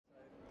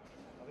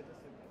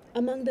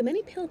Among the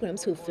many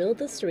pilgrims who filled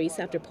the streets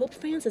after Pope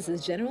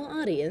Francis's general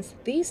audience,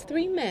 these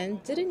three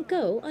men didn't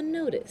go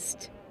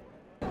unnoticed.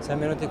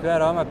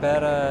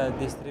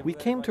 We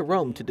came to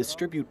Rome to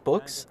distribute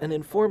books and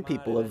inform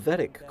people of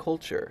Vedic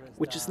culture,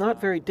 which is not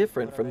very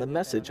different from the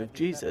message of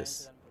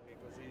Jesus.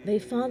 They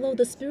follow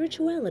the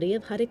spirituality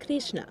of Hare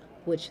Krishna,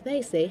 which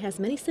they say has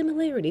many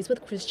similarities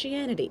with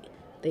Christianity.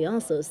 They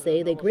also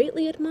say they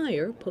greatly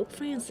admire Pope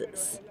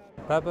Francis.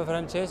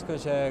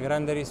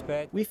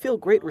 We feel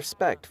great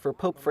respect for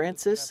Pope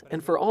Francis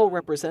and for all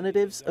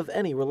representatives of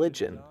any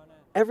religion.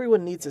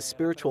 Everyone needs a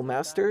spiritual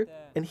master,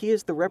 and he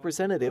is the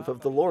representative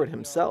of the Lord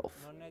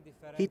himself.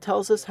 He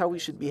tells us how we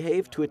should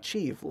behave to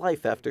achieve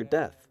life after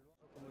death.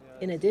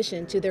 In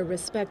addition to their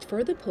respect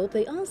for the Pope,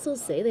 they also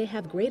say they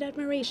have great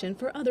admiration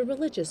for other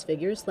religious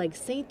figures like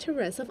Saint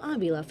Teresa of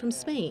Avila from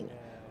Spain.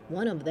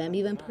 One of them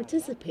even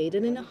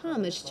participated in a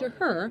homage to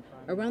her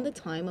around the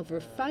time of her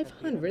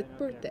 500th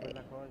birthday.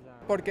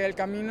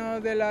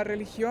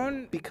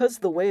 Because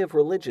the way of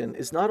religion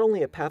is not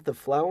only a path of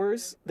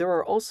flowers, there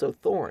are also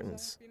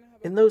thorns.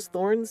 In those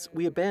thorns,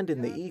 we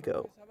abandon the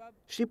ego.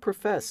 She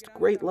professed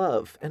great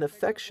love and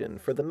affection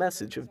for the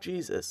message of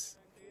Jesus.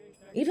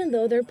 Even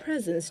though their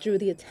presence drew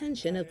the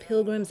attention of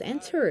pilgrims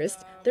and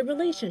tourists, the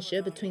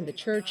relationship between the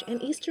Church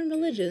and Eastern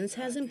religions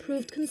has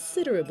improved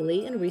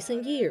considerably in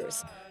recent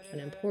years. An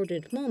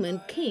important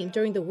moment came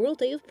during the World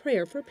Day of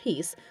Prayer for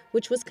Peace,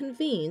 which was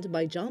convened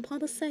by John Paul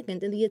II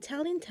in the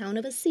Italian town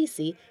of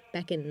Assisi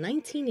back in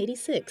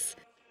 1986.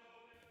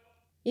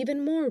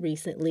 Even more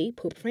recently,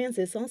 Pope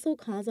Francis also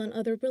calls on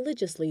other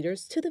religious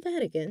leaders to the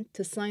Vatican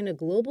to sign a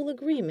global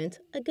agreement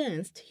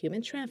against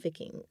human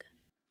trafficking.